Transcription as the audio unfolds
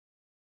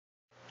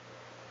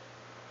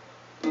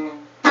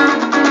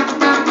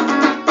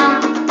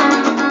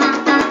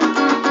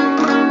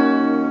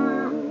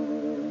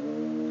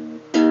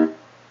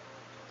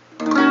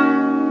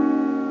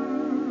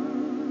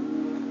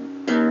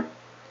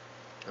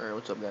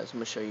Alright, what's up guys? I'm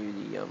going to show you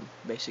the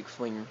basic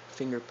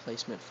finger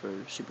placement for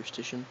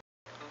Superstition.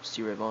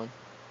 Stevie Vaughn.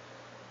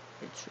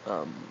 It's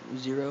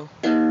 0,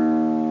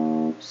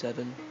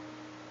 7,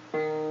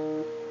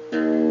 and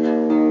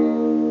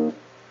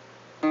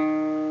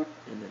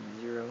then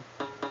 0,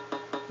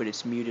 but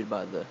it's muted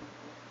by the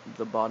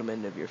bottom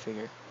end of your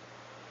finger.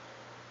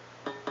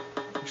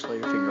 Just lay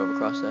your finger over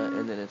across that,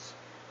 and then it's,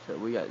 so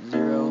we got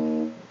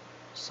 0,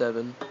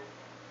 7,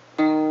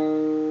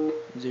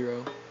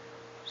 0,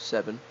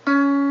 7,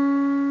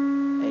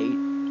 8,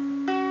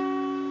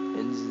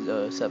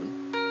 and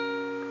 7.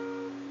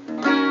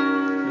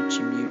 But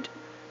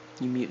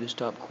you mute this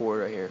top chord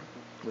right here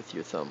with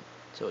your thumb.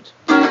 So it's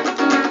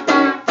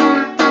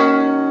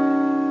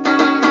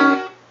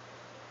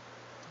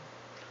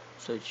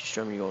so it's just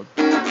strumming going.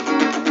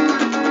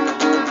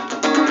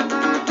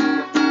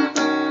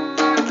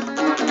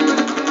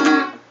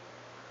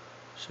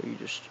 So you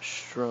just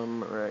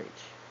strum right.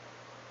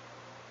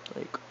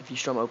 Like if you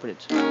strum open,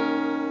 it's, you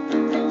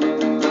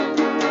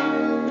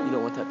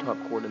don't want that top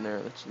chord in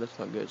there. That's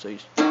not good. So you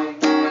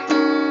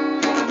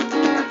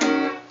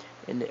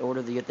in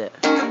order to get that,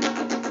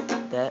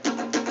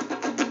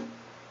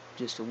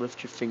 just to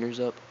lift your fingers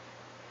up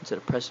instead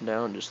of pressing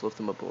down, just lift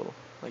them up a little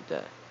like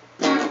that.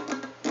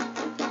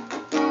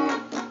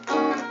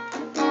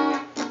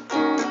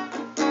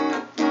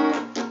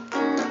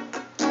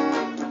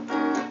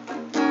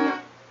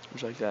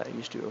 Just like that. You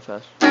just do it real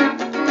fast.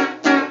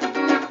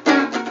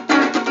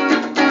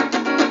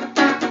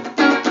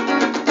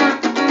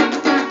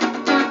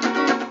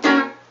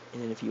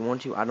 And then if you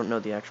want to, I don't know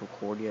the actual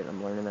chord yet,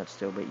 I'm learning that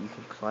still, but you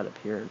can slide up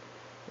here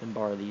and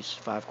borrow these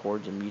 5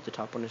 chords and mute the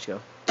top one. Just go.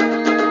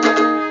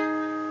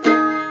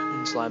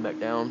 And slide back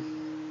down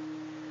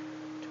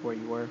to where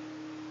you were.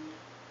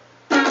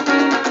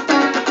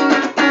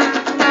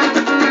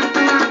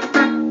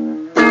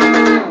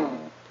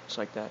 Just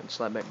like that, and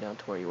slide back down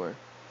to where you were.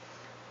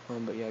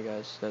 But yeah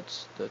guys,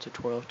 that's a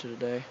tutorial to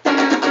today.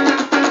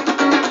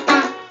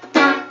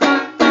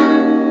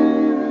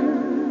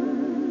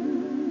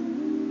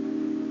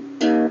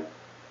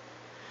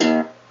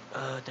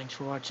 Thanks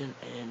for watching,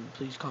 and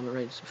please comment,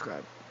 rate, and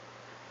subscribe.